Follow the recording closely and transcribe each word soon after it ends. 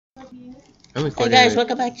I'm Hey recording. guys,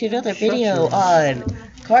 welcome back to another video on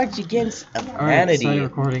Cards Against Alright, Humanity. started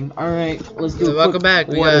recording. Alright, let's do a Welcome quick back.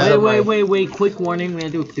 We warning. got Wait, quick warning. We're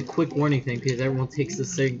gonna do the quick warning thing because everyone takes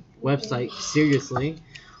this website seriously.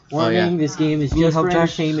 Warning, this game is just for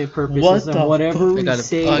entertainment purposes, What and the whatever we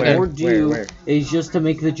say or do Where? is just to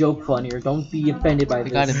make the joke funnier. Don't be offended by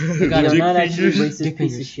this. got him. We got are him. not actually Dick racist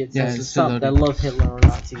piece of shit Yeah, that it's still that loading. love Hitler or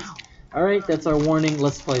Nazis. Alright, that's our warning.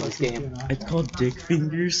 Let's play this game. It's called Dick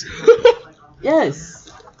Fingers.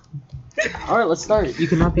 Yes! Alright, let's start. You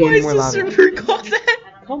cannot be any more louder. called that?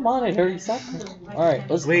 Come on, it already stopped. Alright,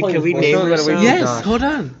 let's Wait, play can we this. name Let's this? go. Yes, Josh. hold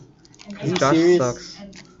on. Are you Josh serious? sucks.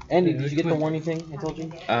 Andy, did you get the warning thing I told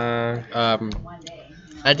you?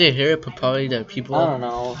 I did hear it, but probably the people. I don't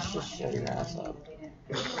know. Just shut your ass up.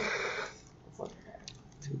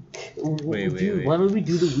 Wait, Dude, why don't we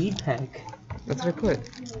do the weed pack? That's what I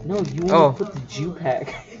put. No, you want Oh. to put the Jew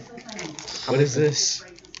pack. What is this?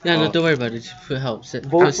 Yeah, no, don't worry about it. Just put help. Set.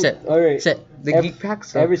 Vote Put for- set. Alright. Set. The geek pack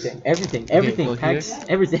sucks. Everything. go Packs,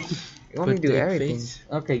 everything. You want me to do dick everything. face.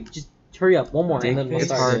 Okay, just hurry up. One more, Dick and then we'll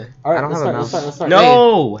face? It's start. hard. Alright, I don't let's have a start. mouse.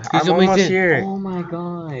 No, He's I'm always almost in. here. Oh my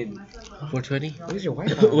god. 420. What is your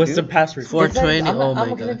Wi-Fi? What's the dude? password? 420. I'm Oh my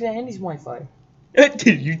connected god. to Andy's Wi-Fi.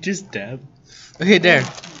 Did you just dab? Okay, there.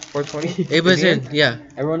 420. Abel's in. Yeah.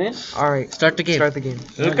 Everyone in? All right. Start the game. Start the game.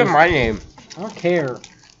 Look at my name. I don't care.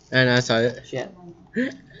 And I saw it. Shit.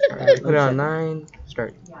 All right. Put it on 9.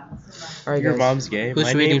 Start. All right, Your guys. mom's gay. Who's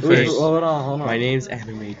My reading name first? is- Hold on. My name's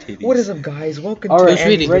Anime Titties. What is up, guys? Welcome Alright, to Who's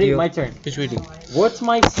reading? ready? video. My turn. Who's reading? What's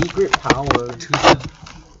my secret power?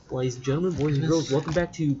 Ladies and gentlemen, boys and girls, welcome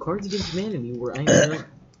back to Cards Against Humanity, where I'm gonna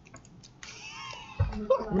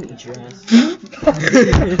eat your ass.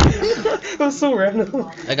 That was so random.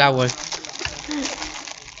 I got one.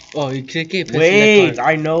 Oh, you click it. Wait,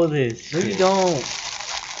 I know this. No, you don't.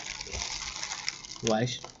 Why?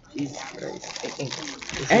 Jesus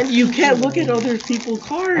Christ. And you can't look at other people's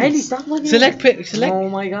cards. Andy, stop looking Select at pick. Select. Oh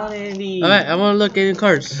my god, Andy. Alright, I want to look at your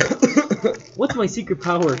cards. What's my secret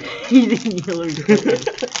power? Eating Hillary Clinton.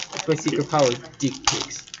 What's my secret power? Dick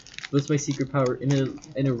pics. What's my secret power? An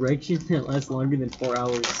erection that lasts longer than 4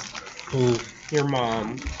 hours. Ooh. Your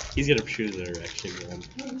mom. He's gonna choose the erection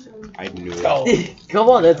one. I knew it. Oh. Come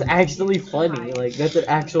on, that's actually funny. Like, that's an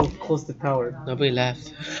actual close to power. Nobody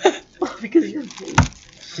laughed. Because you're gay.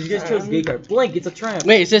 You guys chose gay card. Blank, it's a trap.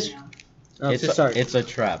 Wait, is this? Oh, It's sorry. it's a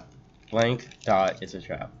trap. Blank dot. It's a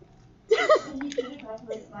trap.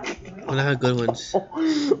 Well, I have good ones.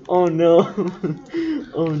 Oh no.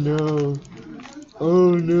 Oh no.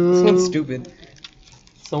 Oh no. This one's stupid.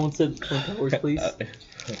 Someone said Twin Towers, please.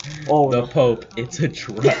 Oh The no. Pope. It's a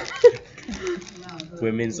trap.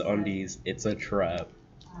 Women's undies. It's a trap.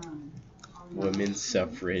 Women's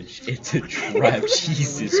suffrage. It's a trap.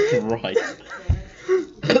 Jesus Christ.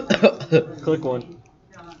 Click one.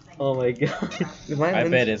 Oh my god. I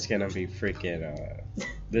bet it's gonna be freaking.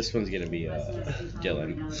 This one's gonna be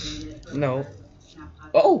Dylan. No.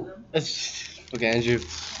 Oh. Okay, Andrew.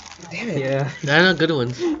 Damn it. Yeah. They're not good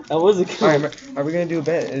ones. That was a good All one. right. Are we gonna do a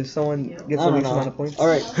bet if someone gets I the don't least know. amount of points?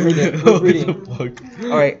 Alright, read it. Who's reading?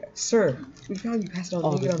 All right, sir. We found you passed out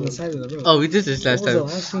Oh, naked this on the one. side of the road. Oh, we did this What last was the time.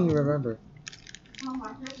 last thing you remember?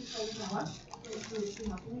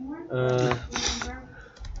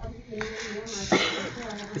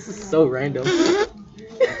 This is so random.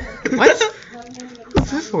 What?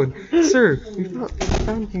 What's this one? Sir, we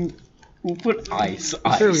found you. Who put ice?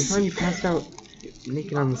 Sir, we Ice. found you passed out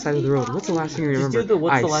naked on the side of the road. What's the last thing you Just remember? do the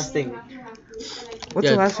what's Ice. the last thing? What's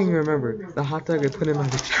Yeah. the last thing you remember? The hot dog I put in my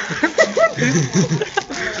vagina.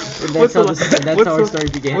 That's how our story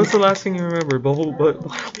began. What's the last thing you remember? Bubble butt.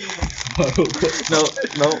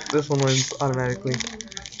 No, this one wins automatically.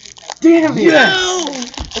 Damn it!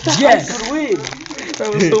 Yes! Yes! Would win!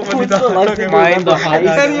 That was so funny. What's the last thing you Mine, remember? the hot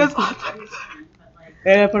dog. And he has hot dog.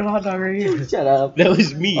 Hey, I put a hot dog right here. Shut up. That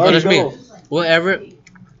was me. Oh, that's Alright, me. go. Whatever.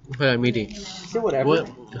 What am meeting? Say whatever.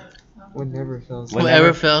 What never fails.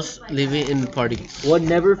 Whoever fails, leave it in the party. What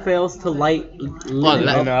never fails to light light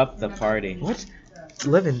Lighten up the party. What?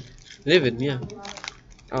 Living. Leave it, yeah.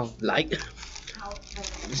 Oh, Like.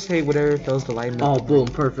 just say whatever fails to lighten Oh, up. boom,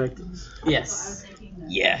 perfect. Yes.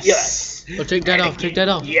 Yes. Yes. Oh, take that off. Take that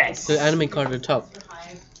off. Yes. The anime card at the top.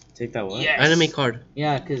 Take that one. Yes. Anime card.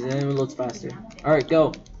 Yeah, because then it looks faster. Alright,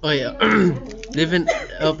 go. Oh yeah. Living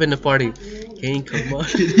up in the party. Can you come on?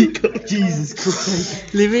 Jesus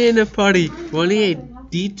Christ. Living in a party. Rolling a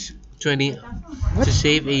D20 to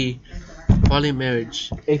save a falling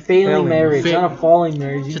marriage. A failing Failing. marriage, Fa- not a falling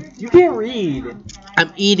marriage. You can't read.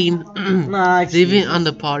 I'm eating. Nah, Living on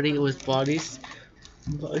the party with bodies.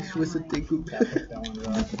 Bodies with a thick group.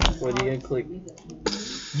 What are you gonna click?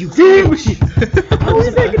 You Damn! bitch. How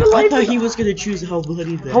is that gonna I light thought it he up? was gonna choose how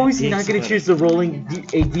bloody that. How is he not takes gonna about choose the rolling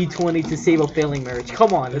a d20 to save a failing marriage?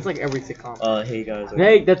 Come on, that's like every sitcom. Hey guys.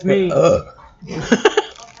 Hey, that's me. Hey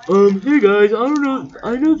guys,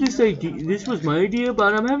 I know this idea, this was my idea,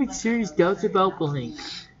 but I'm having serious doubts about blank.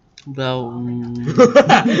 About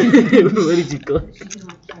What did you click?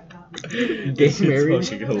 This Get married? is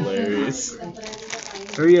fucking hilarious.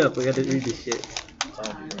 Hurry up, I gotta read this shit.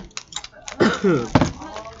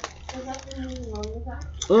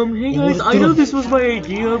 Hey guys, I know this was my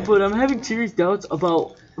idea, but I'm having serious doubts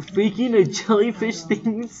about faking a jellyfish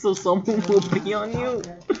thing so someone will pee on you.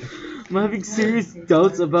 I'm having serious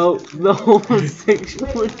doubts about the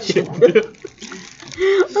homosexual agenda.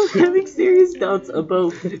 I'm having serious doubts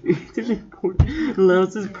about internet porn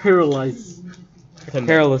allows us paralyzed.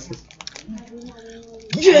 Paralysis.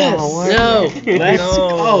 Yes. Oh, what? no. Let's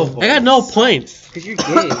go. I got no points. Cause you're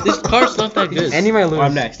gay. This card's not that good. And you might lose.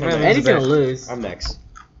 I'm next, You I'm might next. And lose he's the gonna bet. lose. I'm next.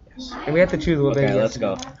 And we have to choose a little Okay, bit. let's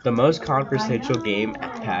go. The most controversial game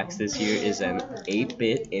at PAX this year is an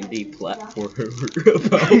 8-bit indie platformer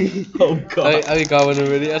about. Oh god. I got one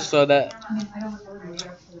already. I saw that.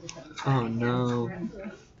 Oh no.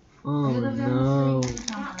 Oh no.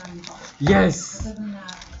 Yes.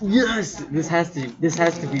 Yes. This has to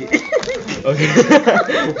be. Okay.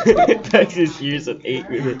 PAX this year's an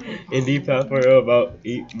 8-bit indie platformer about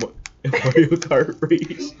Mario Kart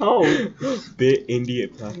Race. Oh. Bit indie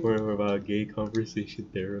platformer about gay conversation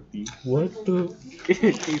therapy. What the?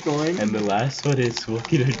 Keep going. And the last one is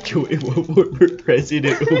smoking a joint for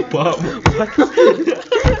President Obama.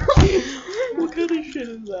 What kind of shit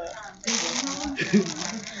is that?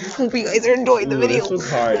 Hope you guys are enjoying the video. This was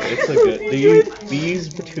hard. It's a good. These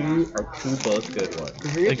two are both good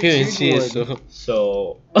ones. I can't even see it, so.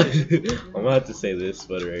 So I'm gonna have to say this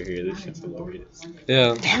one right here. This shit's hilarious.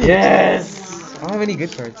 Yeah. Yes. I don't have any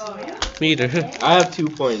good cards. Me either. I have 2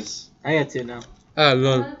 points. I got two now. Ah,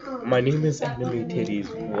 lol. My name is Anime Titties.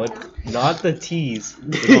 What? Not the T's.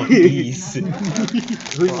 The T's.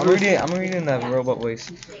 I'm reading that robot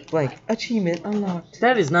voice. Like, achievement unlocked.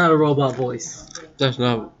 That is not a robot voice. That's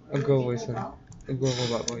not. A girl voice. A girl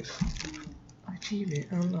robot voice. Achievement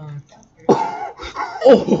unlocked.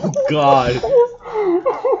 Oh God.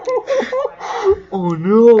 Oh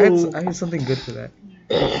no. I have something good for that.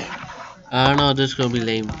 I don't know. This is gonna be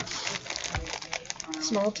lame.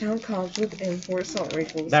 Small town college with import assault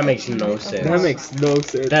rifles. That makes no sense. That makes no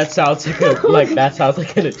sense. That sounds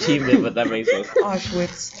like an achievement, but that makes no sense.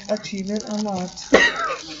 Auschwitz. Achievement unlocked.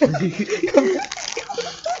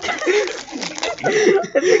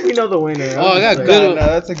 I think we know the winner. Oh, I got I'm good sorry. one. No,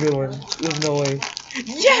 that's a good one. There's no way.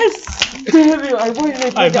 Yes! Damn it! I wanted to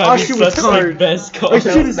I'm take the having Auschwitz such the card. best I card.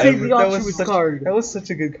 should have saved the That was Auschwitz such- card. That was such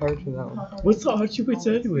a good card for that one. What's the Auschwitz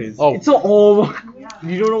anyways? Oh, It's a oh.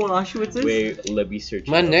 You don't know what Auschwitz is? Wait, let me search.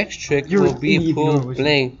 my it up. next trick You're will an be idiot, pull you know.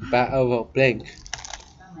 blank blank.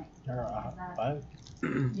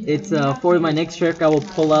 It's for my next trick. I will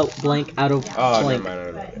pull out blank out of Oh, blank.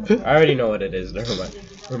 never mind. I already know what it is. Never mind.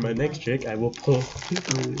 For my next trick, I will pull.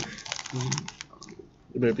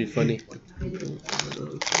 It better be funny.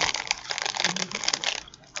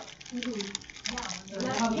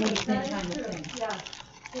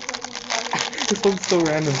 This one's so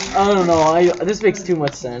random. I don't know. This makes too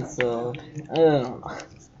much sense. So I don't know.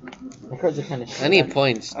 My cards are kind of shit. I need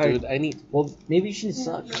points, dude. I need. Well, maybe you shouldn't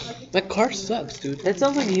suck. My card sucks, dude. That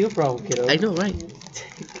sounds like a you problem, kiddo. I know, right?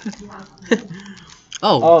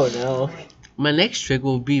 Oh, Oh no. my next trick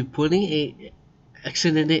will be pulling a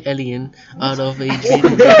accidental alien out of a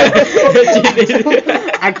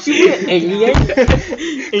Actually, an alien.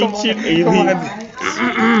 Ancient alien.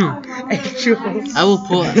 I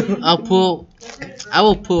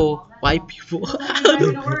will pull white people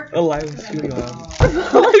A live studio.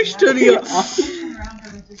 live studio.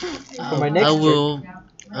 For my next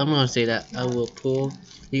I'm gonna say that I will pull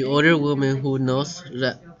the older woman who knows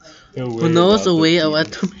a Who way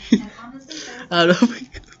about to me out of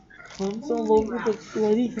Comes all over the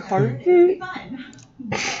bloody carpet.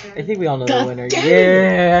 I think we all know the winner.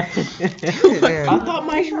 Yeah. I thought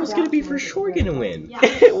mine was gonna be for sure gonna win.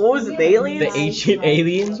 What was it, the aliens? The ancient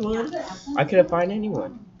aliens one? I couldn't find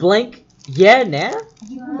anyone. Blank. Yeah, nah.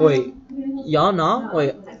 Wait. Yeah, nah.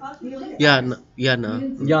 Wait. yeah no. Yeah,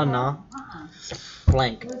 nah.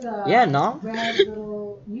 Blank. Yeah, nah.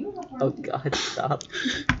 Oh God, stop.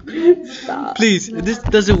 Stop. Please, if this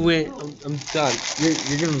doesn't win, I'm done.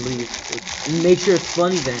 You're gonna leave. Make sure it's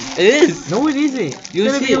funny then. It is. No, it isn't. You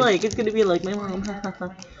see it. It's gonna be like my mom.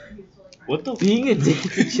 What the? Being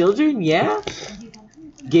addicted to children, yeah.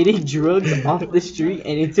 Getting drugs off the street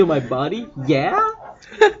and into my body, yeah.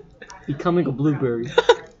 Becoming a blueberry.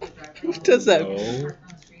 Who does that? No.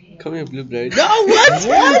 Becoming a blueberry. No, what?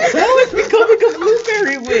 What? How is becoming a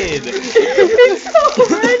blueberry win? It's so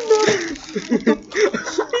random.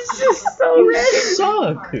 It's just so You random.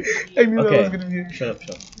 suck. I knew that was Okay, gonna be. shut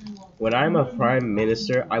up. When I'm a prime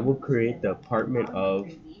minister, I will create the Department of.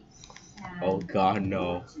 Oh God,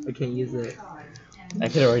 no! I can't use it. I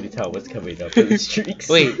can already tell what's coming up in the streaks.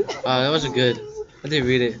 Wait, that wasn't good. I didn't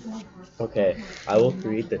read it. Okay, I will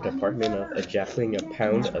create the Department of Ejaculating a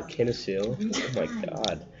Pound of Kinesil. Oh my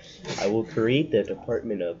God! I will create the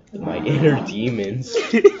Department of My Inner Demons,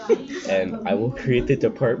 and I will create the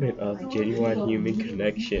Department of Genuine Human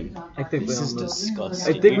Connection. I think we This all is know.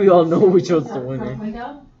 disgusting. I think we all know which one's the winner.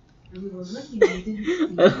 I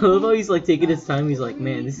love how he's like taking his time. He's like,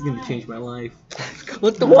 man, this is gonna change my life.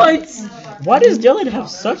 What the? What? Why does Dylan have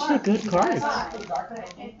such a good cards?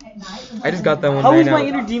 I just got that one How right is my now.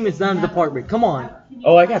 inner demons not in the department? Come on.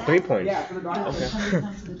 Oh, I got 3 points.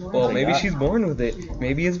 Well, maybe she's born with it.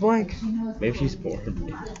 Maybe it's blank. Maybe she's born.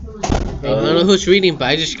 I don't know who's reading, but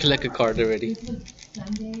I just collect a card already.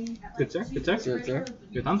 Good sir. Good sir. Good, sir.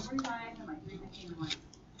 Good thumbs.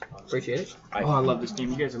 Appreciate it. Oh, I love this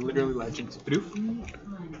game. You guys are literally legends. Proof.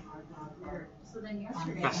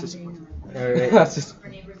 Fastest. Alright. That's just.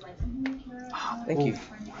 Thank you.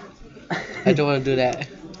 I don't want to do that.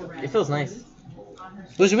 It feels nice.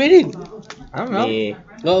 Who's reading? I don't know. Me.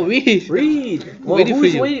 Oh, read. Read. Well, Waiting for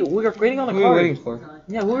who's you. waiting? We're waiting on a Who are card. we waiting for?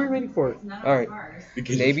 Yeah, who are we waiting for? Alright.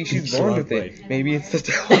 Maybe she's It's born not with right. it. Maybe it's the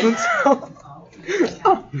devil himself.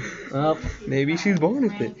 Well, Maybe she's born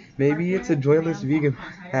with it. Maybe it's a joyless vegan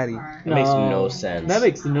patty. That makes no sense. That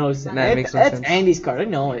makes no sense. Nah, it makes no That's sense. Andy's card. I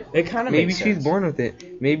know it. It kind of Maybe makes she's sense. born with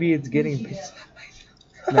it. Maybe it's getting pissed.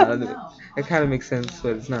 No, it kind of makes sense,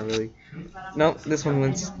 but it's not really. Nope, this one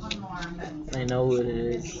wins. I know who it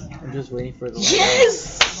is. I'm just waiting for the.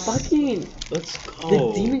 Yes! Fucking. Let's The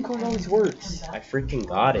go. demon card always works. I freaking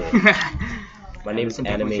got it. My name's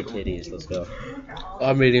Anime Titties. Let's go.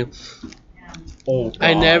 I'm reading. Oh,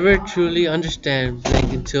 I never truly understand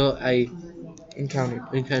blank until I Encounter.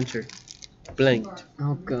 encounter blanked.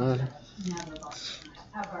 Oh god.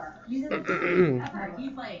 You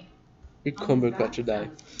Cumber got to die.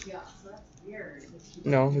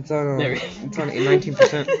 No, it's on. There. It's on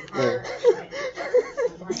 19%.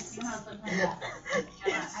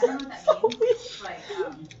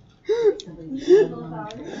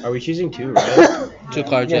 Are we choosing 2, right? 2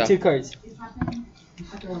 cards, Yeah, yeah. 2 cards.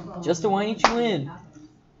 Justin, why ain't you in?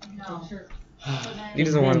 He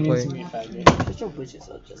doesn't want to play. Just don't push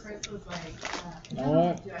yourself, Justin.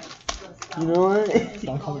 You know what?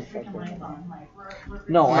 Don't call me fucker.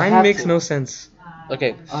 No, I Mine have makes to. no sense.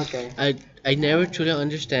 Okay. Okay. I never truly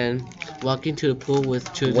understand walking to the pool with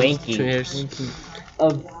Wanky. chairs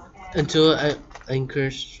Of until I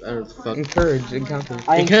encourage. I don't fuck. Encourage, encounter.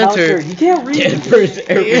 I Encounter. encountered. You can't read. Dead birds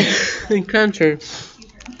everywhere. Encounter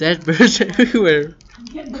dead birds everywhere.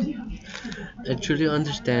 I truly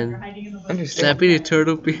understand. Understand. Snapping a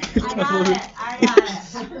turtle being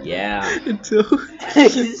Yeah. until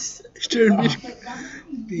turn me.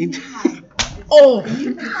 Oh!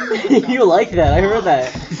 You like that? I heard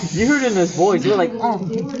that. You heard it in his voice. You were like, oh.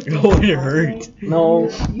 Oh, it hurt. No.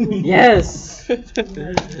 Yes. Let's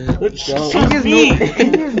go. He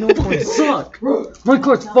has no point. Suck. My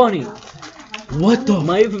card's funny. What the?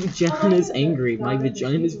 My vagina is angry. My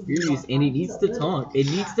vagina is furious, and it needs to talk. It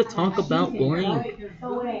needs to talk about blank.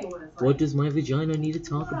 What does my vagina need to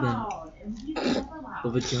talk about? The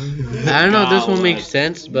vagina. I don't know. This one makes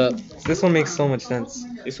sense, but This one makes so much sense.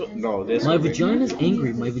 This one, no, this My one. vagina's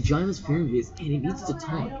angry, my vagina's furious, and it needs to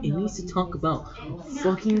talk. It needs to talk about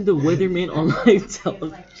fucking the weatherman on live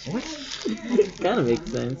television. What? Kinda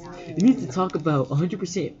makes sense. It needs to talk about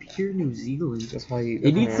 100% pure New Zealand. That's why you.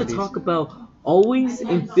 It needs to talk about always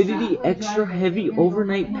infinity extra heavy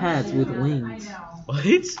overnight pads with wings. What?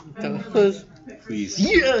 that was Please.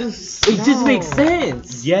 Yes. It just makes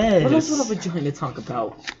sense. Yes. What else would a vagina talk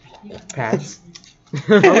about? Pads.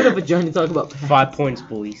 How would a vagina talk about pads? 5 points,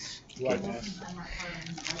 police.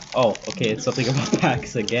 Oh, okay, it's something about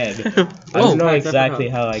PAX again. I Whoa, don't know PAX, exactly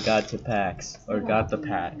I how I got to PAX, or got the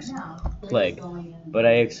PAX plague, but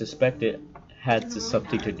I suspect it had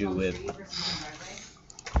something to do with.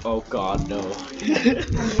 Oh god, no.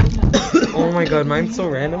 Oh my god, mine's so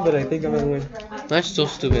random, but I think I'm gonna win. that's so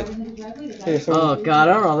stupid. Here, so Oh god,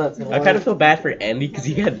 I don't know how that's gonna I kind of work. feel bad for Andy because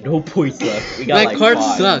he had no points left. We got My like card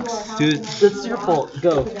 5. sucks, dude. That's your fault.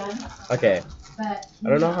 Go. Okay, I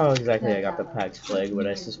don't know how exactly I got the PAX flag, but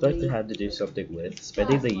I suspect it had to do something with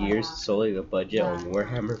spending the years solely a budget on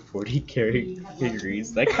Warhammer 40 character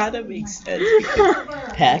figurines. That kind of makes sense because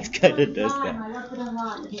PAX kind of does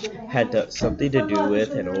that. Something to do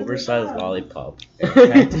with an oversized lollipop. And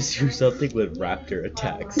had to do something with raptor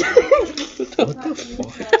attacks. What the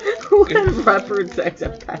fuck? Who had rapper attacks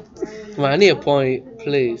at PAX? Come on, I need a point,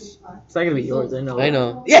 please. It's not gonna be yours, I know. I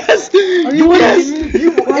know. Yes!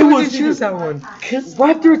 Why would you choose that one?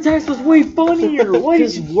 Raptor attacks was way funnier. Why did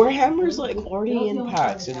Because you? Warhammer's like already in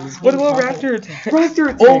PAX. And it's What been about popular. Raptor Attack? Raptor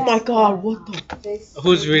attacks. Oh my god, what the?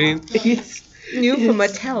 Who's reading? It's New from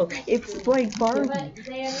Mattel. It's like Barbie.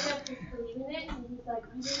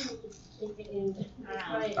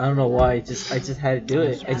 I don't know why. I just had to do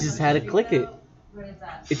it. I just had to click it.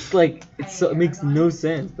 It's like it makes no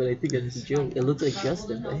sense, but I think it's a joke. It looks like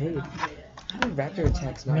Justin, but hey, How did Raptor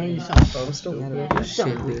Attacks not? Man, you sound I'm still mad about you this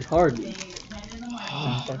sound shit. retarded.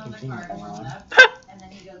 Fucking genius.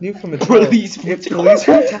 New from Mattel. Police It's Police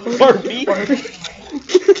Brutality. Barbie.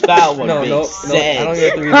 That one No, makes no, sense. no. I don't even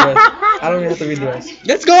have to read the rest. I don't even have to read the rest.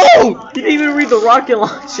 Let's go! You didn't even read the rocket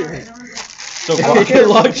launcher. So rocket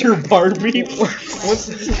launcher Barbie.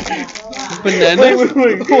 Bananas?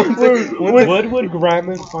 What would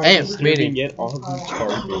Grandma Hey, find reading. doing it on the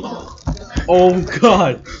Barbie? Oh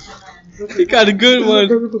god. You got a good one.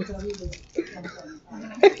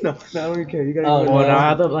 No, I don't even care. You gotta Oh, go. Oh, no. no, I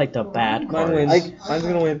have like the bad Mine cards. wins. Mine's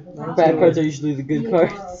gonna win. Bad cards are usually the good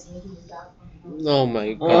cards. Oh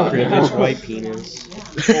my Oh, god. Privileged white penis.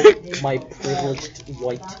 My privileged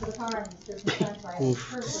white.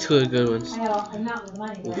 Oof, it's two good ones. You're not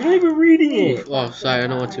even reading it. Oh, sorry, I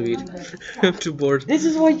don't want to read. I'm too bored. This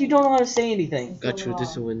is why you don't know how to say anything. Got you,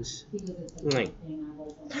 this wins. Like,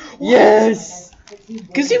 Yes.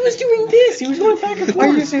 cause he was doing this. He was going back and forth.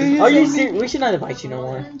 Are you serious? Are you serious? We should not invite you no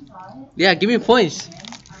more. Yeah, give me points.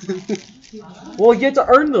 Well, you have to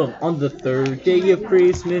earn them. On the third day of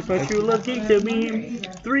Christmas, my true love gave to me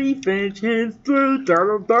 3 French hens, 2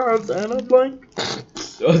 turtle doves, and a blank.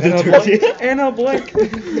 Oh, the turkey. And a blank.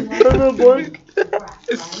 And a blank.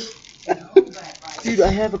 Dude, I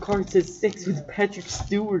have a card that says 6 with Patrick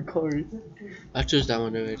Stewart card. I chose that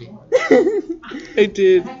one already. I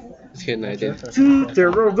did. Just kidding, I did. 2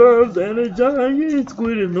 turtle doves and a giant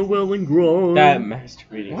squid in the Welling Grove. That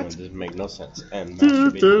masturbating one doesn't make no sense. And 2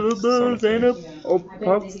 masturbating turtle is doves and a something.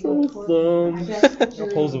 opposable thumb.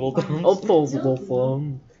 Opposable thumbs. Opposable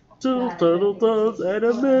thumb. 2 turtle doves and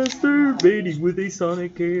a masturbating with a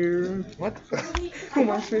sonic hair. What? Who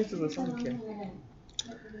masturbates to the Sonic Cat?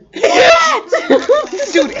 Dude,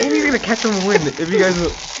 Amy's gonna catch him and win if you guys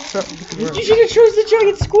will. You should have chose the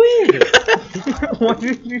giant squid. Why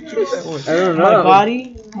did you choose that one? I don't know. My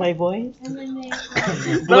body, my voice.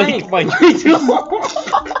 Blank. my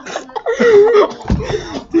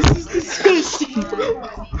This is disgusting.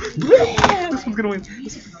 This one's gonna win.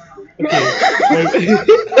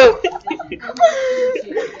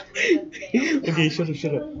 Okay,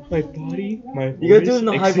 shut up. My body, my voice. You gotta do it in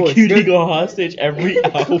the high voice. Executing a hostage every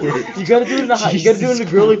hour. You gotta do it in the you gotta do it in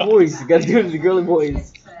the girly voice. You gotta do it in the girly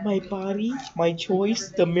voice. My body, my choice,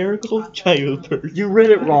 the miracle of childbirth. You read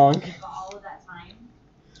it wrong.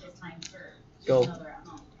 Go.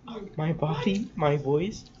 My body, my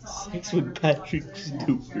voice, sex with Patrick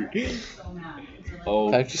Stewart.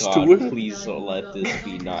 Oh Patrick God, Stewart? please don't let this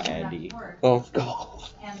be not Andy. Oh.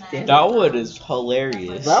 That one is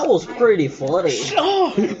hilarious. That was pretty funny.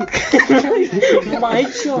 My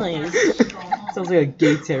choice. Sounds like a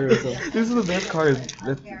gay terrorism. This is the best card.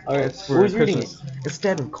 Alright, For who's reading Christmas.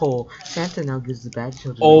 Instead of coal, Santa now gives the bad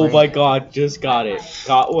children. Oh light. my God, just got it.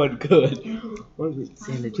 Got one good. What is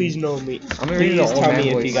Santa Please do? know me. I'm gonna read it in Please an old tell man me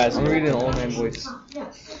if voice. you guys I'm gonna read it in an old man voice.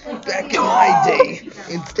 Back in my day,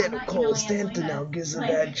 instead of coal, Santa now gives the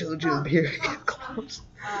bad children period clothes.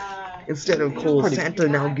 Instead of coal, Santa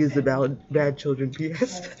now gives the bad children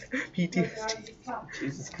PTSD.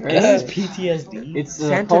 Jesus Christ. This is PTSD. It's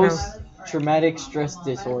Santa post-traumatic stress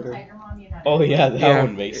disorder. Oh yeah, that Yeah.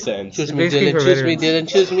 one makes sense. Choose me, Basically Dylan. for Choose me, veterans.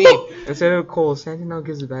 Dylan. Choose me. Instead of coal, Santa now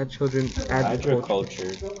gives the bad children agriculture.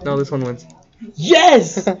 Agriculture. No, this one wins.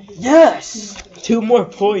 Yes! Yes! 2 more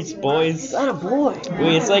points, boys. Is that a boy?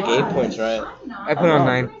 Wait, it's like 8 points, right? I put on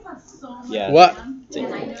 9. Yeah. What?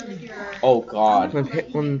 Oh God.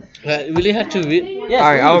 When I really had to read. Yes,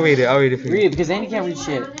 Alright, read I'll it. read it. I'll read it for Read you. it because Andy can't read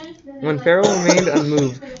shit. When Pharaoh remained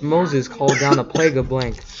unmoved, Moses called down a plague of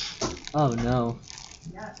blank. Oh no.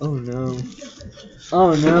 Oh no.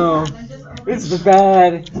 Oh no. It's the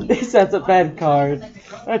bad. That's a bad card.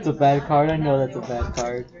 That's a bad card. I know that's a bad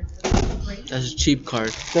card. That's a cheap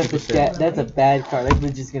card. That's a bad card.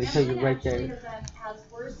 I'm just gonna tell you right there.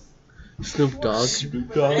 Snoop Dogg.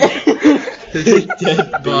 Snoop Dogg.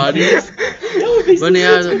 Dead bodies. Running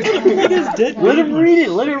out of Let him read it.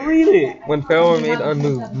 Let him read it. When Pharaoh made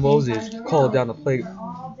unmoved, Moses called down a plague.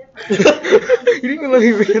 You didn't even let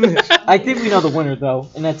me finish. I think we know the winner though,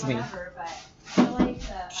 and that's me.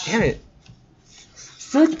 Damn it.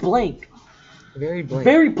 Such blank. Very blank.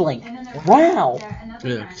 Very blank. Wow.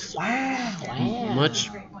 yeah, Wow. much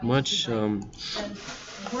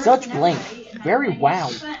Such blank. Very wow.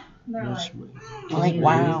 much Blank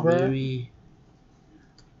wow. very.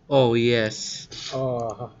 Oh yes.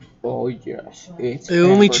 Oh yes. It's Hey, when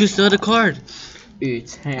we hamburger. choose the other card.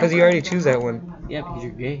 It's Because you already choose that one. Yeah, because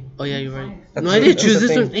you're gay. Oh yeah, you're right. That's No, I the- didn't that's choose the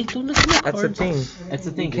this thing. one. Hey, don't look at my That's the cards. thing. That's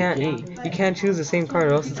the thing. You can't. You're gay. You can't choose the same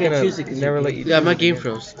card, or else You it's can't gonna choose it 'cause never you're let gay. you. Yeah, choose my it game again.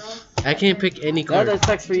 froze. I can't pick any No, card. that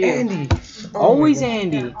sucks for you. Andy. Always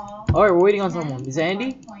Andy. Alright, we're waiting on someone. Is it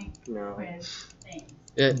Andy? No.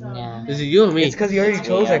 Yeah. Nah. Is it you or me? It's because you already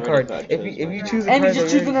chose Yeah, I that already card. got If you choose a Andy, card,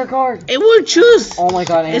 just that choose another card. It won't choose. Oh my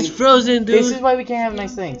god, Andy. It's frozen, dude. This is why we can't have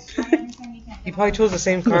nice things. you probably chose the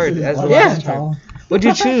same card as the Yeah. last time. What'd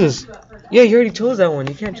you choose? Yeah, you already chose that one.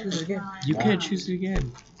 You can't choose it again. You can't choose it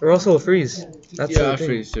again. Or else it'll freeze. That's Yeah, the I thing.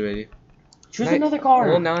 freezed already. Choose Right. another Well,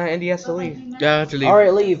 card. now Andy has to leave. Yeah, I have to leave.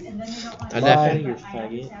 Alright, leave. I Bye. left. You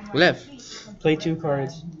faggot. Left. Play 2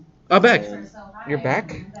 cards. I'm back. You're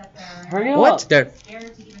back? Hurry up. What? There.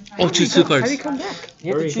 Oh, choose two How do cards. you come back?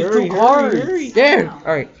 You have to Hurry, choose hurry, two hurry, cards. hurry. There.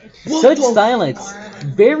 Alright. Such silence.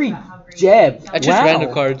 Very jab. I choose wow.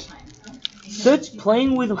 random cards. Such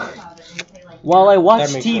playing with while I watch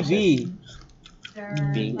That makes no TV.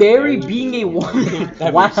 Being Barry being a woman.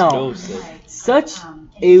 That makes Wow. no sense. Such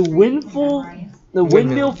a the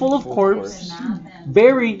windmill full of corpse.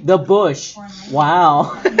 Barry the bush.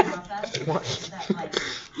 Wow.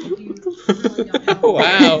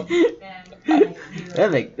 Wow.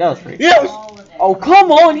 that was pretty. Yes. Oh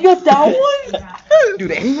come on, you got that one.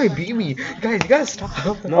 Dude, Andy might beat me. Guys, you gotta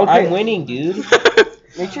stop. No, Okay. I'm winning, dude.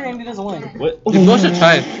 Make sure Andy doesn't win. What? You both are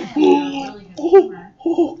tied.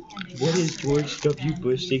 What is George W.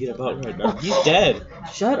 Bush thinking about right now? He's dead.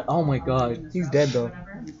 Shut. Oh my God. He's dead though.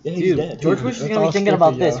 Yeah, he's Dude, dead. George Bush is gonna be thinking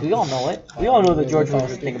about this. We all know it. We all know that George Bush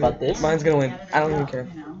is thinking about this. Mine's gonna win. I don't even care.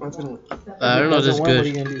 Mine's gonna win. I don't know if this is Doesn't win, What are good.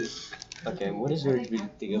 you gonna do? Okay, what does George Bush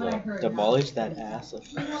think about? Demolish that ass of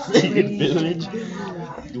village,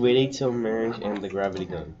 waiting till marriage, and the gravity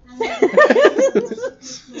gun.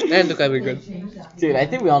 And look at me good. Dude, I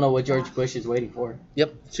think we all know what George Bush is waiting for.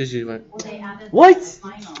 Yep. Choose you one. What?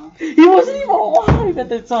 He wasn't even alive at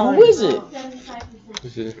the time. Who is it?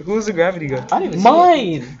 Who's the gravity gun? I didn't even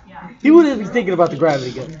Mine. He wouldn't be thinking about the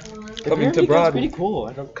gravity gun. Coming to It's Broadway. pretty cool.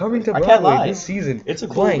 I don't. Coming to I can't Broadway lie. this season. It's a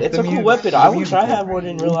cool. Blank, It's the a cool mu- weapon. the I wish I musical. had one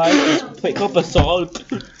in real life. Just pick up a salt.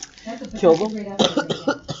 Kill them.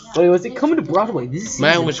 Wait, was it coming to Broadway? This is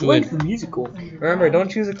Mine season was 20 win. the musical. Remember, don't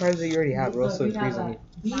choose the cards that you already have, or else it'll freeze on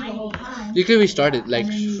you. You can restart it, like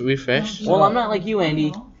refresh. Well, I'm not like you,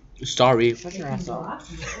 Andy. Sorry. Shut your ass up.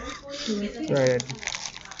 Right.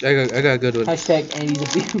 I got a good one. Hashtag Andy's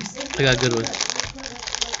abuse. I got a good one.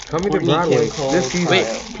 Coming to Courtney Broadway Kim Cole. this season. Wait.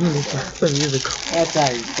 That's the musical. That's not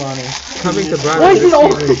even funny. Coming to Why Broadway is it all?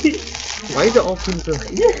 this season. Why is it all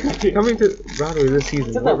penis? Coming to Broadway this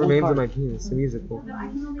season. Said that What one remains part. of my penis? The musical.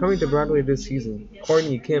 Coming to Broadway this season.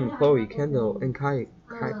 Courtney, Kim, Chloe, Kendall, and Kylie.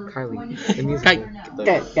 The musical. The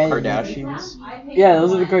Okay, okay. Kardashians. Yeah,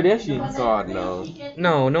 those are the Kardashians. God no.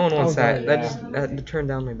 No, no one wants Oh, that. God, That yeah. just that turned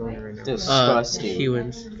down my boner right now. Disgusting. He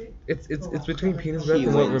wins. It's between penis breath He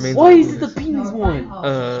and what wins. remains. Why of my is it the penis. penis one?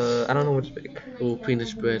 I don't know which pick. Oh,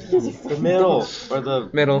 penis bread. The middle or the.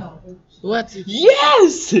 Middle. What?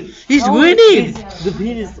 Yes. He's How winning! is the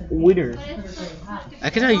penis winner? I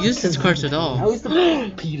cannot use this card at How all. is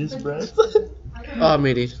the Penis breath. Oh,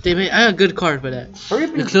 maybe. They made, I got a good card for that. Hurry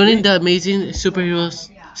up and Including the amazing superheroes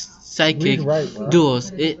psychic Read right, bro.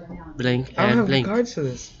 duos. It blank I don't and have the blank. cards for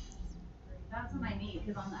this.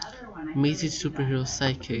 Amazing superhero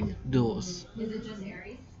psychic duos.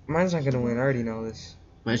 Mine's not gonna win. I already know this.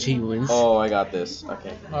 Imagine he wins. Oh, I got this.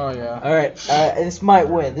 Okay. Oh yeah. Alright, this might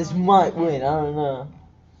win. This might win. I don't know.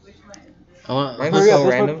 I want, Mine's Hurry so up,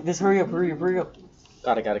 random. just hurry up, hurry up, hurry up.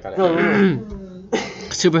 Got it. Go, go, go.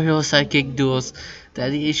 superhero psychic duos.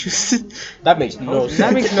 Daddy issues. That makes no sense.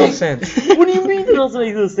 That makes no sense. What do you mean it doesn't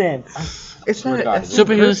make no sense? It's not. God. That's one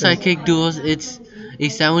Superhero person. psychic duos. It's a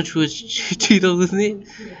sandwich with Cheetos in it,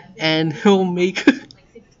 and he'll make.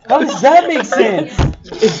 How does that make sense?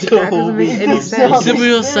 That doesn't make any sense.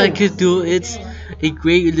 Superhero psychic duo. It's a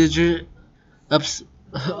great lizard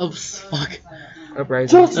fuck.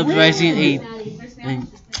 Uprising. Just Uprising a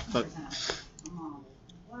fuck.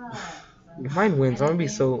 mine wins. I'm gonna be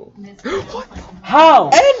so. How?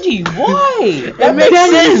 Andy, why? That makes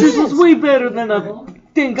sense. This was way better than a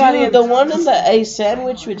thing. Dude, the one in the A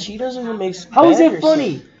sandwich with Cheetos even makes. How is better it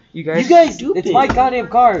funny? sense. You guys. You guys, stupid. it's my goddamn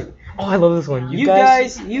card. Oh, I love this one. You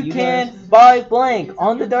guys, you can buy blank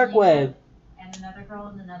on the dark web. And another girl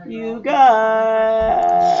and another girl. You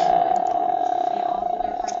guys.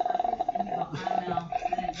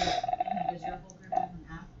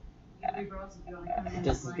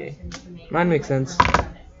 This is gay. Mine makes sense.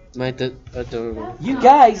 Adorable. You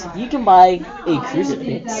guys, you can buy a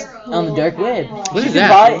crucifix on the dark web. What you is can that?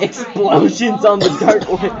 buy explosions on the dark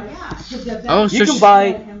web. Oh, You can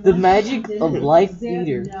buy the magic of life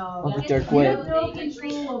eater on the dark web.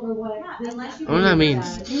 What that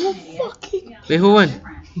means? Wait, who won?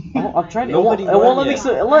 Oh, I'm trying to. Nobody It won't won let me yet.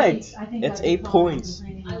 select. It's 8 points.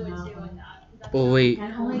 Oh wait,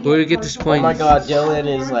 where do you get this Oh point? my god, Dylan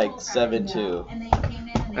is like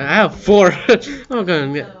 7-2. I have 4. I'm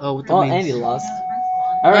gonna get. Oh, what that Oh, means? Andy lost.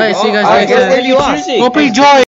 Alright, see you guys Alright, next guess time. Andy lost. Hope you enjoy.